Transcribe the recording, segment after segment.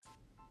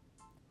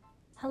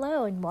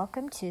Hello and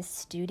welcome to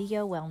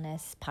Studio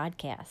Wellness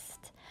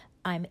Podcast.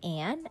 I'm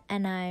Anne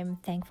and I'm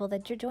thankful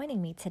that you're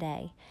joining me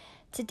today.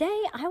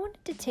 Today I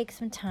wanted to take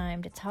some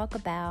time to talk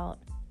about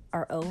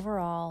our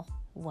overall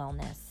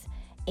wellness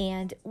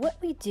and what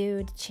we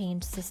do to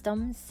change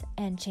systems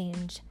and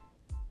change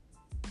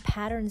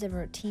patterns and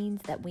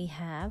routines that we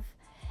have,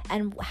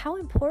 and how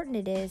important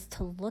it is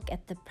to look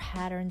at the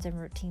patterns and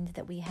routines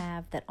that we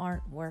have that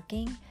aren't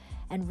working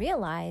and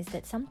realize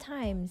that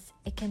sometimes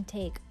it can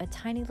take a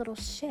tiny little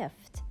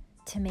shift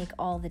to make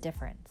all the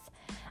difference.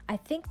 I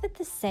think that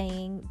the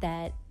saying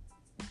that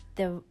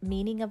the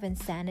meaning of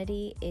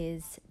insanity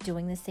is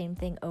doing the same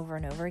thing over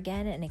and over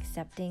again and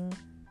accepting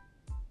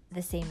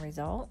the same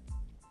result.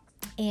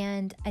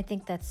 And I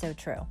think that's so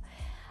true.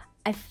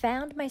 I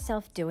found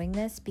myself doing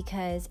this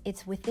because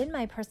it's within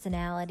my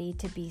personality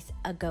to be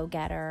a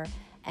go-getter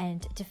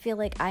and to feel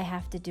like I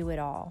have to do it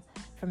all.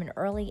 From an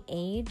early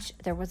age,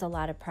 there was a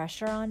lot of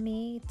pressure on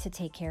me to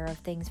take care of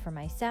things for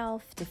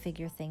myself, to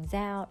figure things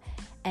out,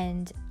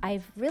 and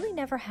I've really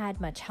never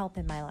had much help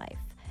in my life.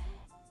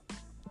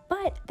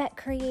 But that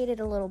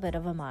created a little bit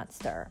of a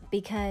monster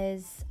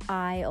because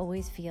I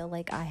always feel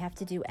like I have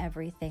to do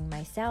everything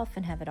myself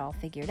and have it all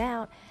figured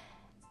out.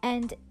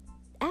 And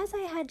as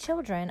I had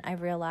children, I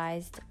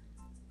realized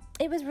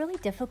it was really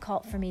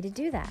difficult for me to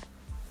do that.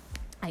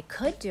 I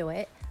could do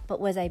it, but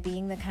was I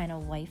being the kind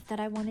of wife that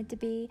I wanted to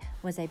be?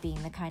 Was I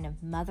being the kind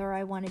of mother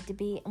I wanted to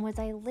be? And was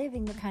I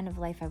living the kind of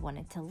life I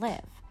wanted to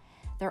live?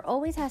 There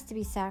always has to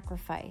be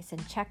sacrifice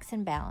and checks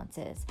and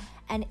balances.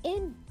 And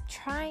in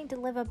trying to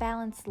live a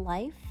balanced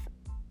life,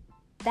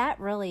 that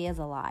really is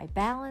a lie.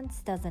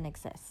 Balance doesn't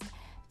exist.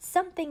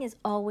 Something is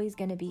always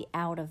going to be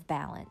out of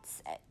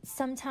balance.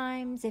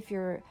 Sometimes if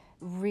you're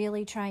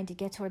really trying to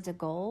get towards a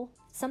goal,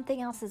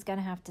 something else is going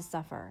to have to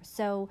suffer.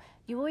 So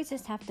you always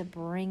just have to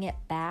bring it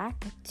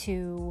back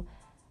to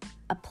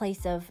a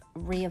place of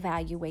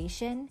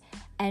reevaluation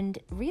and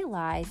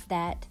realize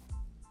that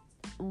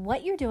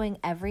what you're doing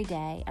every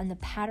day and the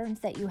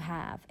patterns that you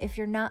have, if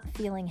you're not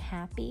feeling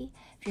happy,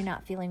 if you're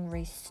not feeling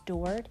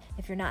restored,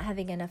 if you're not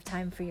having enough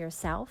time for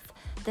yourself,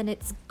 then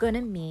it's going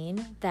to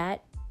mean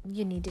that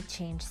you need to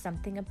change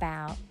something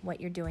about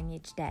what you're doing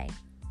each day.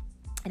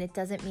 And it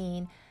doesn't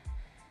mean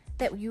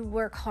that you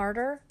work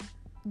harder.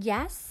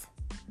 Yes,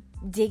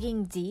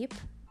 digging deep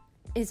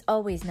is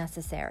always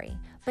necessary.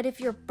 But if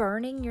you're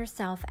burning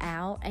yourself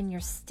out and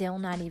you're still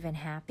not even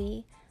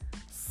happy,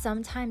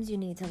 sometimes you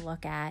need to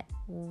look at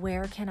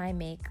where can I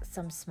make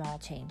some small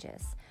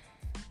changes.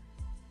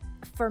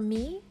 For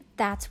me,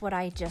 that's what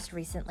I just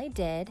recently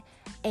did,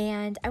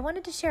 and I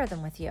wanted to share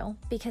them with you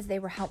because they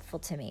were helpful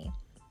to me.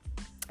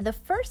 The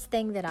first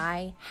thing that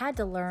I had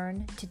to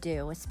learn to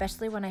do,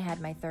 especially when I had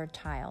my third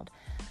child,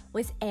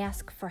 was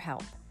ask for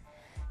help,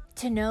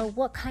 to know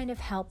what kind of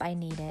help I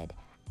needed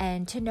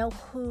and to know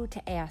who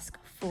to ask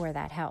for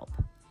that help.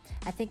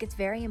 I think it's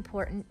very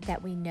important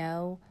that we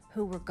know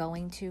who we're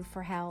going to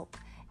for help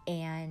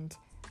and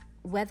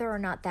whether or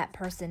not that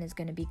person is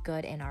going to be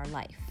good in our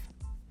life.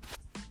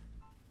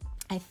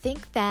 I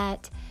think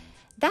that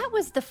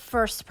was the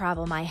first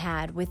problem I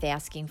had with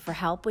asking for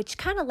help, which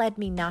kind of led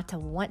me not to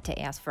want to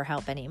ask for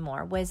help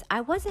anymore, was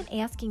I wasn't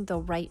asking the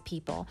right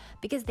people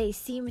because they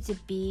seem to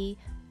be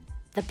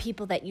the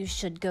people that you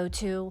should go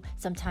to.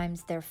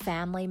 Sometimes they're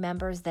family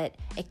members that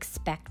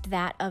expect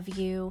that of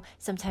you.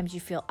 Sometimes you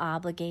feel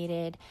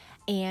obligated.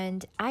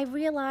 And I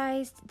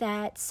realized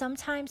that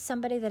sometimes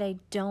somebody that I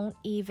don't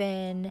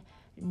even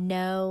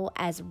know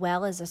as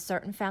well as a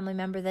certain family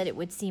member, that it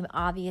would seem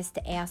obvious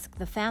to ask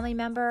the family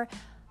member,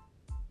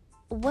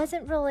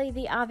 wasn't really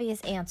the obvious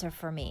answer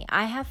for me.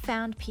 I have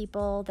found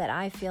people that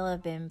I feel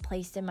have been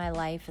placed in my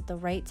life at the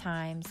right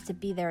times to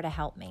be there to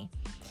help me.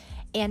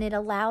 And it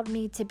allowed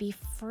me to be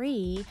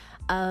free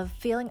of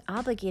feeling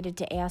obligated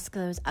to ask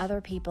those other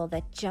people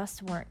that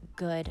just weren't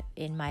good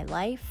in my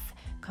life,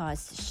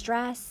 caused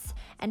stress,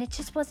 and it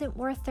just wasn't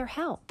worth their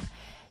help.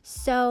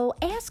 So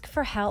ask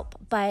for help,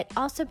 but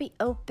also be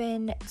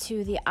open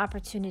to the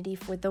opportunity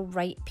for the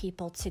right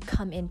people to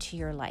come into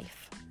your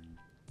life,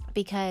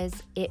 because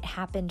it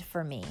happened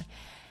for me.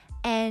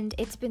 And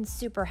it's been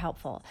super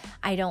helpful.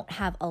 I don't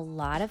have a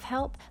lot of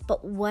help,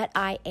 but what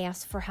I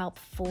ask for help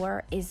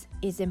for is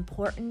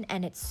important,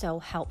 and it's so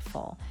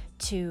helpful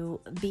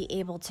to be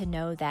able to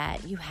know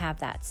that you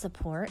have that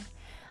support.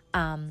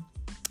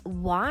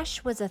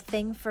 Wash was a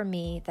thing for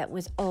me that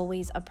was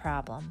always a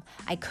problem.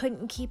 I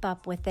couldn't keep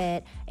up with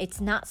it.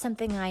 It's not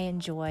something I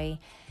enjoy.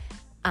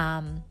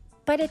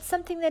 But it's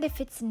something that if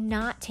it's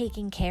not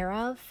taken care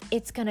of,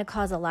 it's going to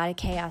cause a lot of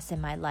chaos in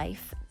my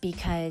life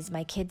because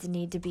my kids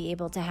need to be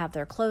able to have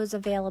their clothes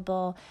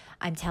available.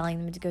 I'm telling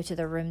them to go to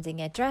their rooms and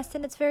get dressed,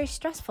 and it's very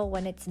stressful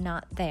when it's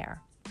not there.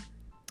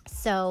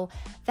 So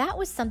that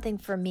was something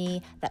for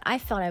me that I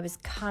felt I was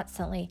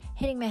constantly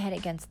hitting my head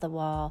against the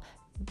wall,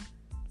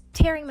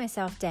 tearing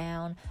myself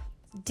down,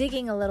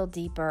 digging a little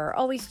deeper,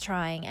 always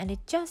trying. And it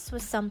just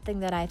was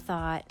something that I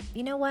thought,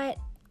 you know what?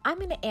 I'm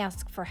going to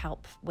ask for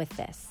help with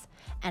this.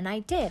 And I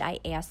did. I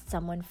asked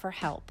someone for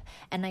help.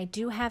 And I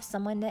do have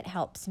someone that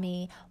helps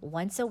me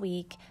once a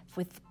week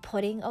with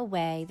putting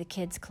away the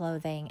kids'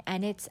 clothing.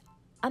 And it's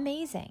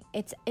amazing.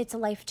 It's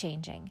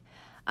life-changing.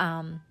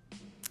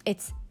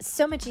 It's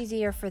so much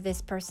easier for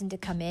this person to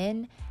come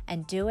in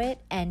and do it.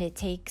 And it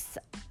takes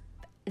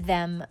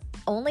them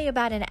only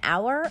about an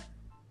hour.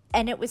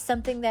 And it was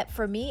something that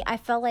for me, I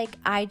felt like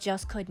I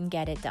just couldn't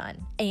get it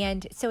done.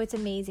 And so it's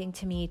amazing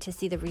to me to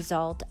see the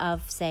result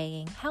of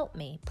saying, help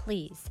me,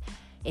 please.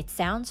 It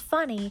sounds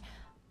funny,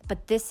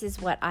 but this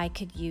is what I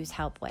could use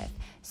help with.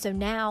 So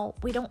now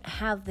we don't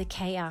have the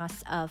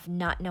chaos of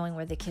not knowing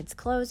where the kids'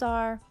 clothes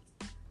are.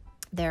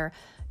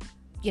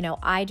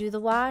 I do the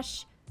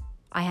wash.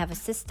 I have a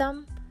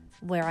system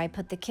where I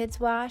put the kids'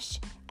 wash,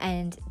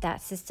 and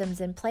that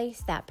system's in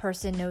place. That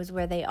person knows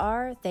where they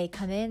are. They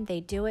come in, they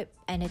do it,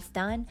 and it's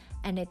done.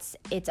 And it's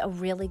a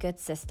really good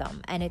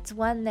system. And it's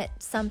one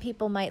that some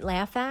people might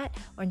laugh at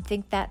or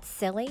think that's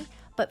silly,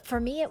 but for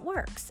me it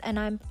works. And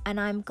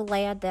I'm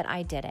glad that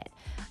I did it.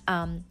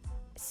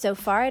 So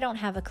far I don't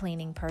have a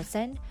cleaning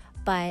person,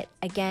 but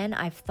again,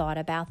 I've thought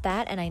about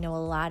that, and I know a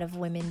lot of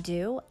women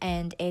do,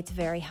 and it's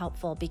very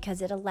helpful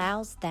because it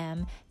allows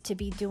them to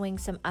be doing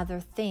some other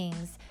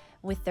things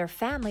with their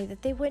family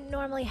that they wouldn't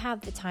normally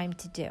have the time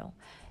to do.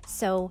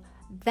 So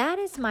that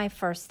is my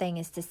first thing,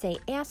 is to say,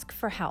 ask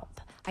for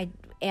help. I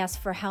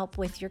ask for help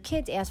with your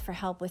kids, ask for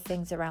help with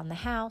things around the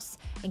house,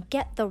 and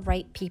get the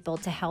right people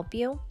to help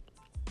you,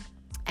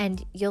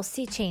 and you'll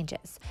see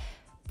changes.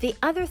 The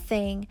other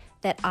thing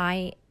that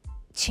I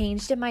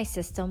changed in my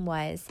system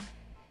was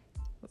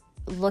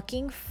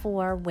looking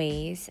for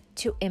ways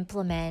to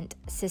implement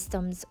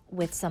systems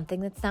with something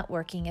that's not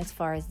working as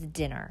far as the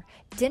dinner.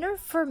 Dinner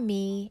for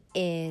me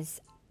is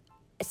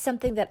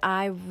something that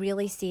I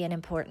really see an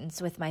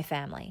importance with my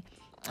family.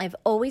 I've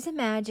always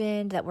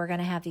imagined that we're going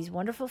to have these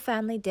wonderful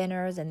family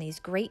dinners and these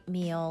great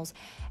meals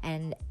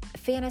and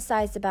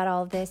fantasized about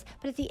all of this.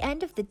 But at the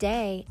end of the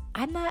day,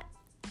 I'm not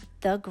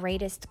the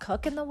greatest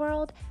cook in the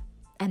world.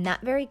 I'm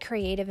not very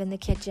creative in the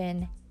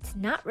kitchen. It's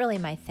not really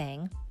my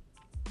thing.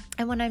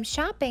 And when I'm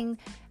shopping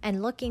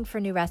and looking for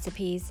new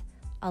recipes,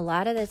 a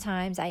lot of the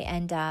times I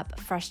end up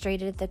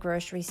frustrated at the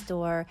grocery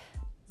store.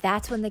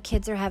 That's when the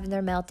kids are having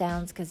their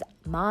meltdowns because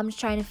mom's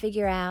trying to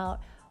figure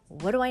out,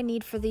 what do I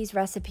need for these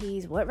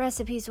recipes? What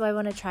recipes do I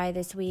want to try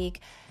this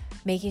week?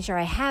 Making sure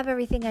I have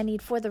everything I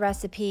need for the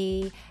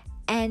recipe.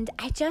 And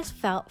I just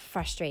felt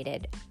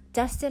frustrated.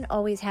 Dustin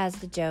always has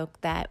the joke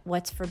that,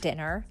 what's for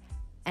dinner?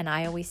 And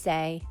I always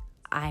say,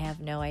 I have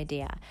no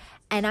idea.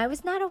 And I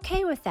was not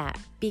okay with that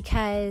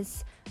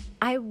because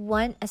I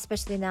want,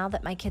 especially now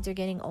that my kids are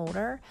getting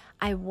older,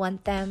 I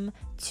want them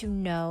to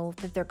know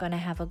that they're going to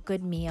have a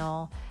good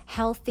meal,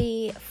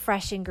 healthy,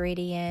 fresh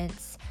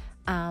ingredients.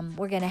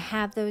 We're going to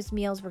have those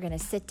meals. We're going to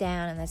sit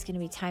down, and that's going to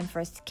be time for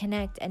us to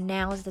connect. And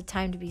now is the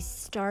time to be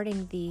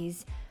starting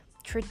these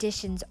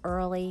traditions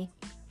early.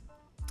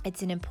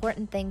 It's an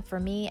important thing for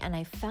me, and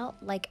I felt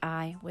like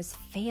I was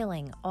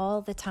failing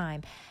all the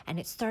time, and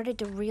it started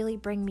to really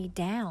bring me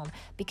down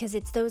because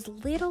it's those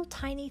little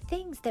tiny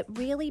things that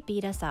really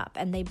beat us up,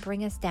 and they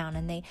bring us down,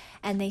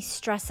 and they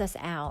stress us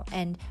out,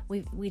 and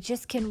we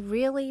just can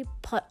really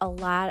put a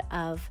lot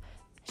of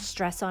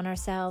stress on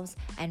ourselves,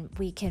 and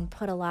we can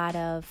put a lot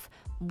of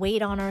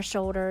weight on our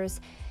shoulders.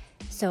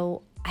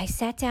 So I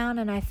sat down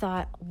and I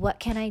thought, what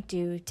can I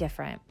do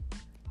different?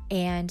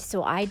 And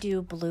so I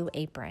do Blue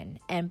Apron,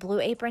 and Blue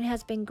Apron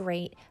has been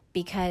great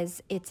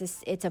because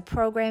it's a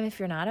program, if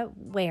you're not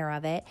aware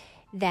of it,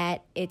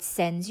 that it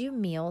sends you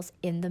meals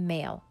in the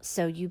mail.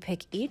 So you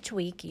pick each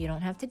week, you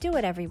don't have to do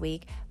it every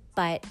week,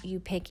 but you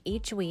pick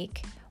each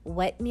week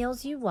what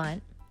meals you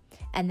want,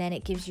 and then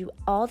it gives you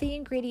all the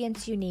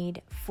ingredients you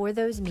need for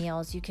those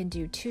meals. You can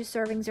do 2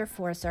 servings or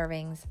 4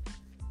 servings.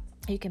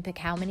 You can pick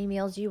how many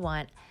meals you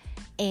want,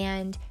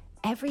 and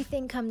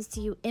everything comes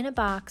to you in a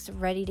box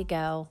ready to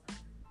go.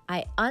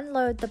 I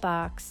unload the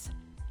box,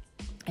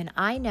 and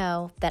I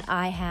know that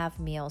I have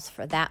meals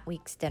for that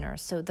week's dinner.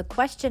 So the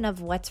question of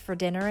what's for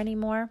dinner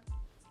anymore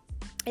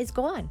is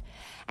gone.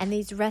 And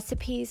these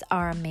recipes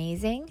are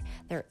amazing.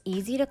 They're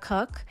easy to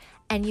cook,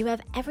 and you have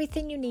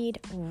everything you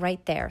need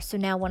right there. So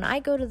now when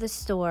I go to the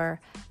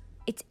store,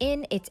 it's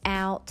in, it's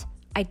out.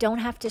 I don't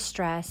have to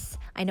stress.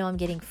 I know I'm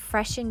getting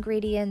fresh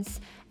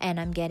ingredients, and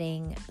I'm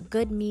getting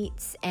good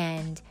meats,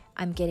 and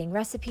I'm getting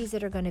recipes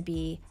that are going to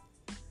be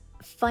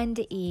fun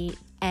to eat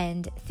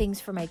and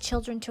things for my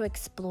children to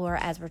explore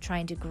as we're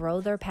trying to grow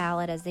their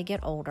palate as they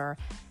get older.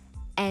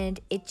 And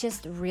it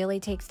just really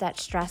takes that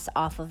stress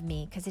off of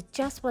me because it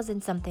just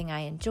wasn't something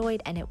I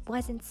enjoyed, and it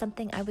wasn't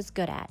something I was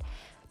good at.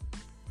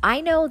 I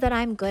know that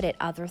I'm good at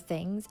other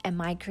things, and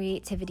my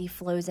creativity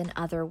flows in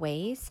other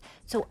ways.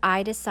 So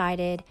I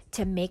decided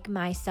to make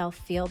myself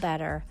feel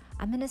better.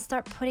 I'm going to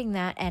start putting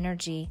that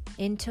energy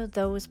into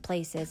those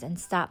places and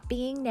stop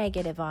being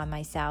negative on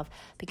myself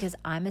because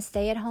I'm a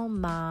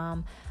stay-at-home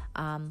mom,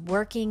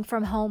 working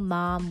from home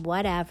mom,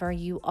 whatever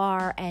you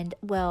are. And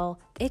well,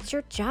 it's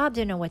your job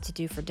to know what to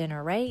do for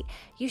dinner, right?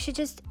 You should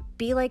just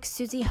be like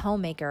Susie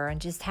Homemaker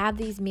and just have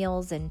these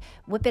meals and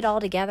whip it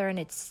all together, and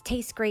it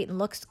tastes great and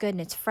looks good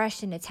and it's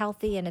fresh and it's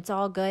healthy and it's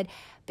all good.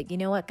 But you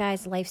know what,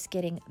 guys? Life's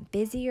getting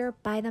busier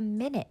by the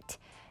minute,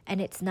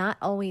 and it's not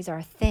always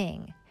our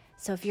thing.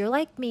 So if you're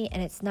like me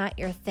and it's not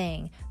your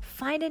thing,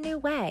 find a new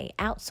way,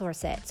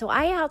 outsource it. So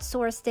I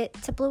outsourced it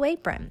to Blue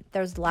Apron.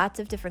 There's lots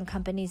of different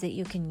companies that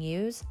you can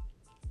use.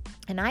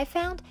 And I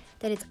found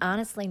that it's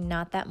honestly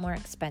not that more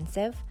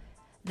expensive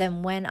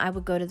than when I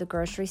would go to the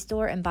grocery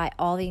store and buy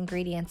all the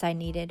ingredients I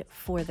needed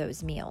for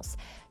those meals.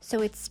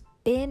 So it's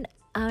been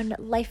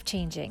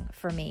life-changing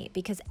for me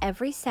because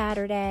every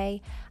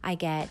Saturday I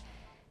get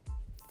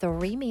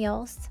 3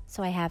 meals.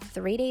 So I have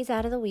 3 days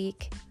out of the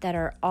week that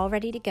are all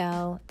ready to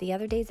go. The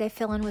other days I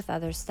fill in with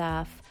other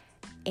stuff,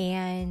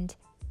 and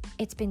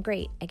it's been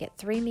great. I get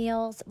 3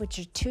 meals, which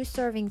are 2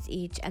 servings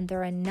each, and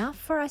they're enough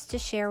for us to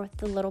share with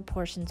the little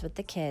portions with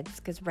the kids,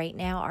 because right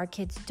now our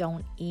kids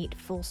don't eat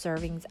full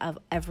servings of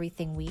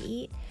everything we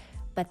eat,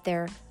 but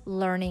they're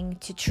learning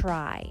to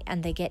try,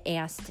 and they get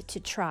asked to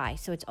try.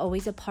 So it's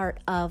always a part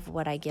of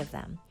what I give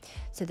them.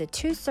 So the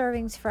 2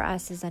 servings for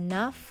us is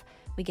enough.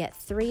 We get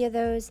 3 of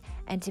those,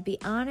 and to be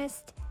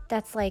honest,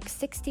 that's like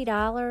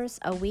 $60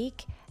 a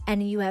week,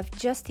 and you have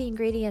just the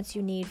ingredients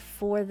you need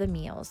for the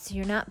meals. So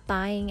you're not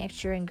buying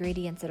extra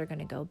ingredients that are going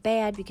to go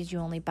bad because you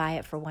only buy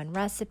it for one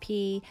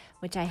recipe,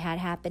 which I had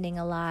happening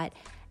a lot.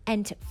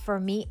 And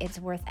for me, it's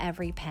worth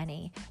every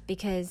penny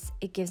because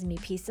it gives me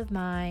peace of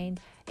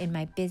mind in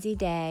my busy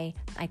day.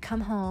 I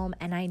come home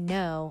and I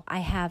know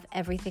I have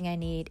everything I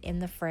need in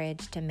the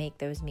fridge to make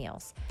those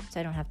meals, so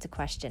I don't have to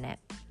question it,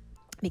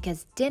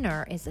 because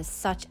dinner is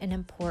such an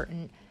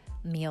important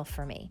meal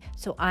for me.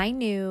 So I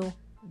knew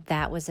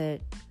that was a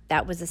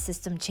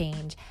system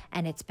change,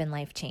 and it's been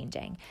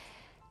life-changing.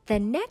 The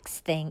next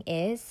thing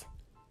is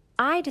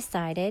I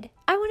decided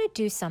I want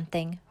to do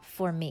something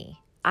for me.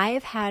 I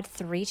have had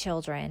 3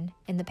 children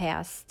in the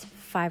past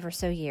 5 or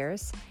so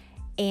years,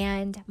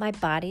 and my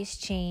body's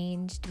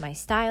changed, my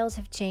styles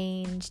have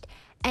changed,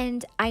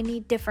 and I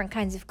need different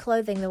kinds of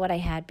clothing than what I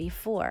had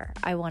before.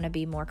 I want to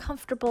be more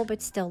comfortable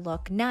but still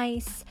look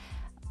nice.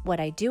 What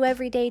I do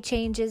every day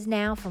changes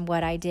now from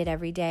what I did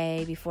every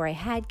day before I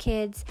had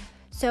kids.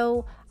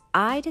 So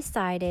I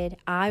decided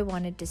I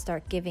wanted to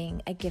start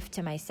giving a gift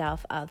to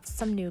myself of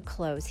some new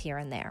clothes here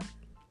and there.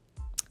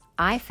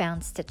 I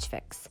found Stitch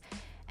Fix,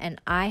 and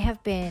I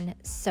have been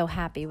so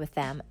happy with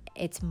them.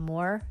 It's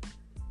more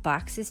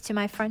boxes to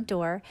my front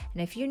door,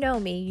 and if you know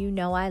me, you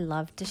know I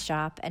love to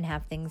shop and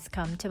have things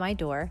come to my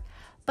door,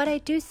 but I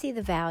do see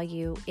the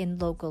value in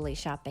locally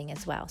shopping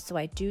as well. So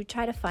I do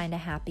try to find a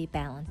happy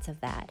balance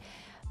of that.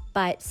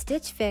 But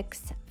Stitch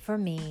Fix for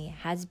me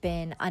has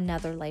been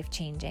another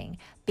life-changing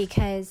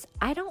because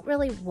I don't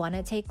really want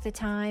to take the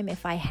time,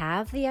 if I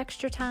have the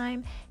extra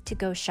time, to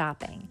go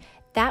shopping.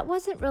 That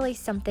wasn't really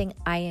something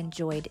I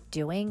enjoyed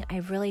doing. I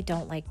really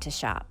don't like to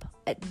shop.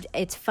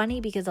 It's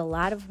funny because a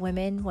lot of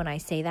women, when I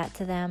say that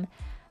to them,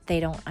 they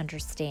don't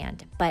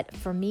understand. But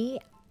for me,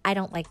 I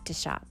don't like to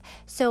shop.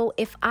 So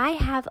if I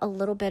have a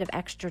little bit of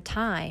extra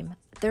time,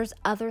 there's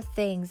other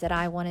things that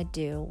I want to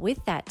do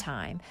with that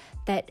time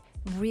that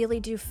really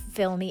do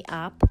fill me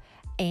up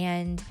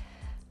and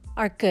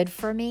are good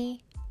for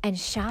me, and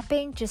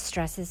shopping just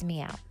stresses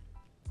me out.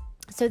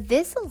 So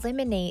this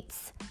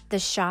eliminates the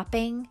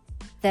shopping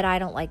that I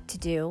don't like to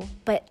do,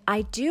 but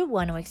I do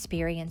want to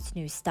experience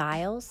new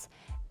styles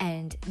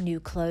and new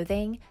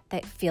clothing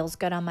that feels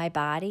good on my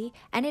body,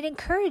 and it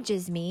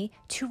encourages me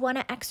to want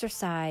to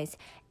exercise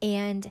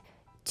and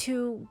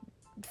to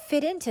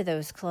fit into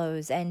those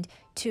clothes and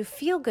to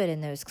feel good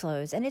in those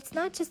clothes. And it's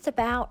not just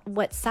about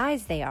what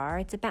size they are,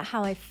 it's about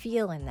how I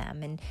feel in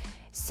them. And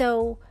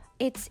so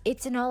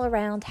it's an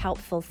all-around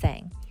helpful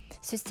thing.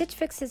 So Stitch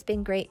Fix has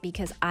been great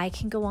because I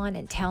can go on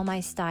and tell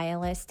my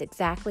stylist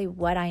exactly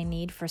what I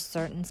need for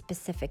certain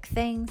specific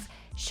things.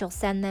 She'll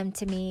send them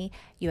to me.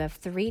 You have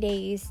 3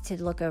 days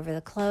to look over the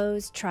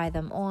clothes, try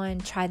them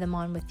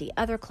on with the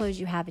other clothes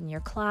you have in your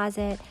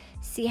closet,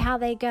 see how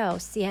they go,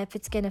 see if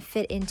it's going to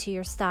fit into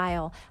your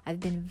style. I've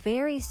been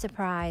very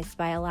surprised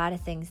by a lot of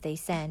things they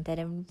send that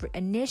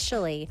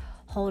initially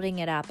holding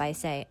it up, I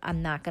say,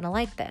 I'm not going to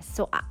like this.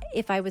 So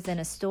if I was in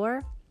a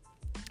store,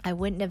 I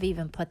wouldn't have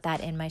even put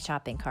that in my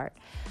shopping cart.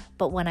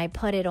 But when I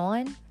put it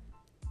on,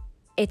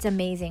 it's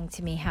amazing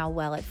to me how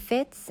well it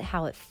fits,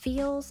 how it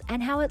feels,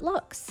 and how it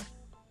looks.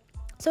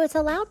 So it's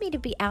allowed me to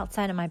be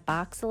outside of my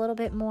box a little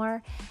bit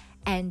more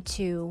and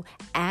to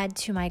add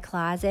to my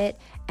closet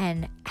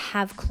and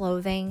have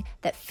clothing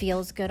that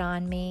feels good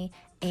on me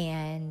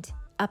and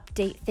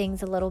update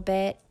things a little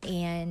bit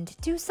and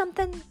do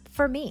something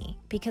for me,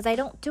 because I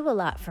don't do a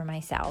lot for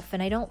myself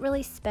and I don't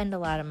really spend a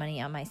lot of money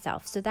on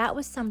myself. So that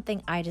was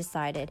something I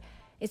decided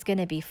is going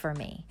to be for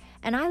me.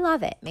 And I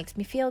love it. Makes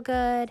me feel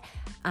good.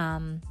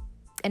 And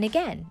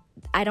again,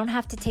 I don't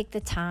have to take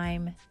the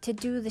time to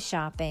do the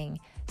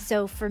shopping.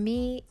 So for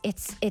me,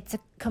 it's a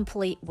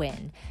complete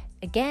win.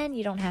 Again,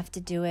 you don't have to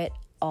do it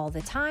all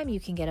the time. You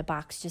can get a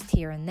box just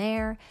here and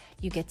there.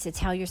 You get to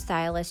tell your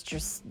stylist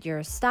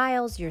your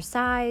styles, your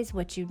size,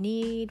 what you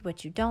need,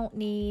 what you don't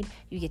need.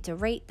 You get to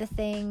rate the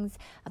things.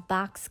 A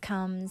box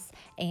comes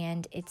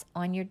and it's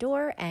on your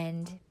door,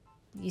 and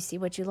you see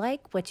what you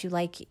like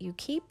you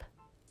keep,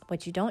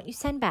 what you don't you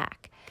send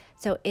back.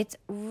 So it's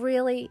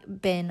really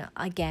been,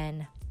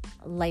 again,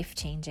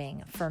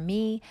 life-changing for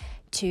me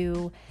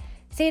to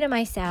say to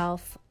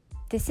myself,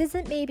 this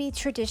isn't maybe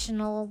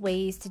traditional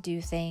ways to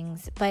do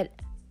things, but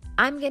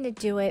I'm going to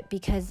do it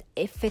because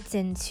it fits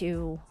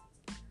into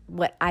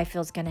what I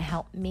feel is going to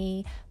help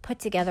me put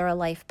together a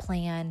life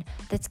plan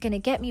that's going to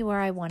get me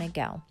where I want to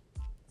go.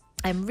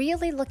 I'm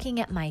really looking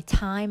at my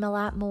time a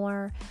lot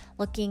more,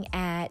 looking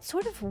at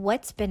sort of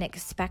what's been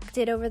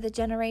expected over the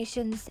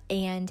generations,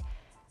 and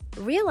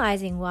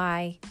realizing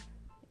why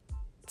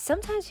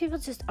sometimes people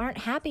just aren't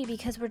happy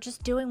because we're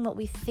just doing what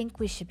we think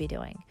we should be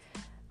doing,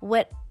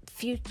 what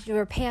future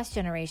or past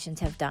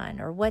generations have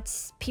done, or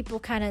what's people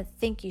kind of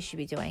think you should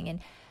be doing. And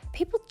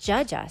people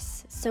judge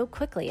us so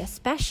quickly,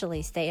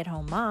 especially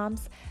stay-at-home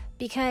moms,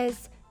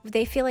 because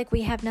they feel like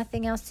we have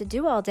nothing else to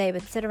do all day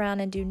but sit around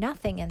and do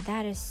nothing, and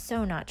that is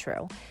so not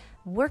true.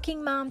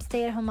 Working moms,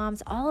 stay-at-home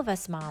moms, all of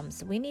us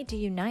moms, we need to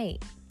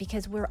unite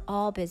because we're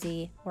all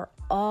busy, we're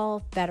all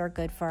better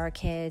good for our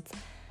kids,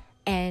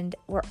 and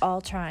we're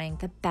all trying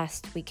the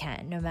best we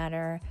can, no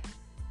matter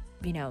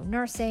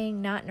nursing,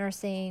 not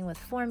nursing, with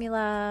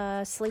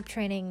formula, sleep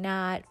training,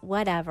 not,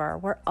 whatever.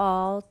 We're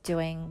all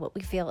doing what we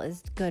feel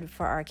is good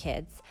for our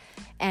kids.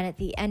 And at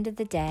the end of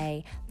the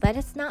day, let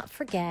us not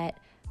forget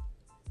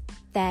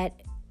that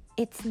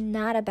it's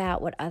not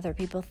about what other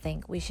people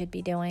think we should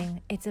be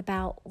doing. It's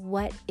about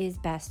what is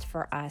best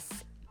for us.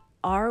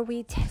 Are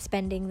we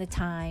spending the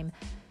time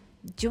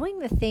doing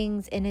the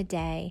things in a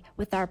day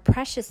with our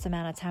precious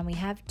amount of time we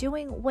have,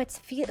 doing what's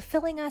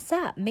filling us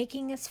up,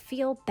 making us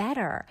feel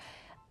better,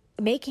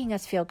 making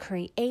us feel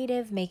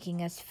creative,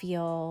 making us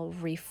feel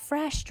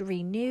refreshed,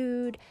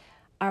 renewed?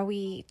 Are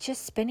we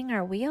just spinning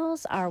our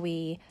wheels? Are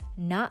we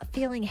not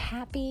feeling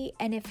happy?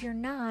 And if you're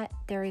not,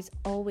 there is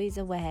always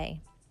a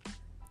way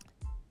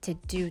to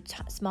do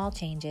small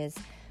changes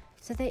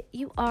so that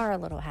you are a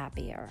little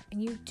happier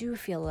and you do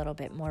feel a little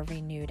bit more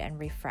renewed and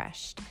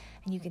refreshed.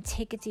 And you can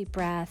take a deep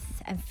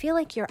breath and feel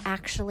like you're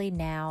actually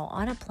now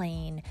on a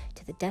plane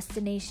to the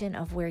destination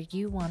of where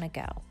you want to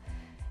go.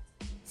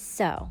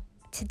 So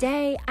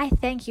today, I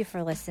thank you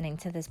for listening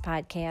to this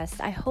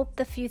podcast. I hope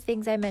the few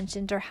things I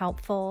mentioned are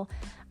helpful.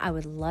 I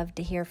would love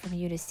to hear from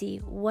you to see,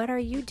 what are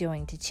you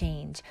doing to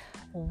change?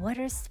 What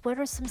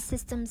are some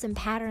systems and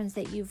patterns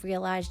that you've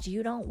realized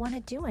you don't want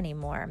to do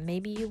anymore?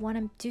 Maybe you want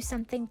to do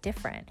something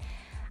different.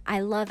 I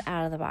love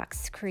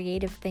out-of-the-box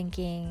creative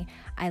thinking.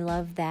 I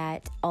love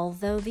that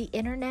although the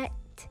internet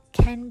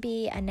can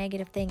be a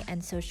negative thing,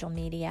 and social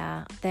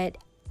media, that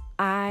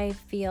I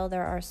feel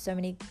there are so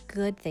many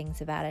good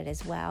things about it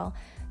as well.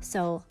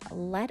 So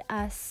let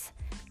us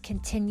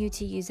continue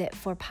to use it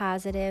for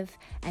positive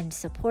and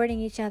supporting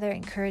each other,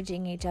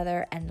 encouraging each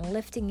other, and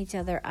lifting each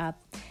other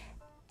up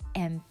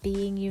and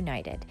being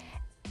united.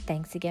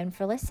 Thanks again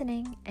for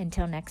listening.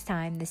 Until next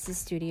time, this is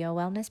Studio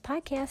Wellness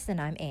Podcast, and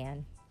I'm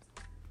Anne.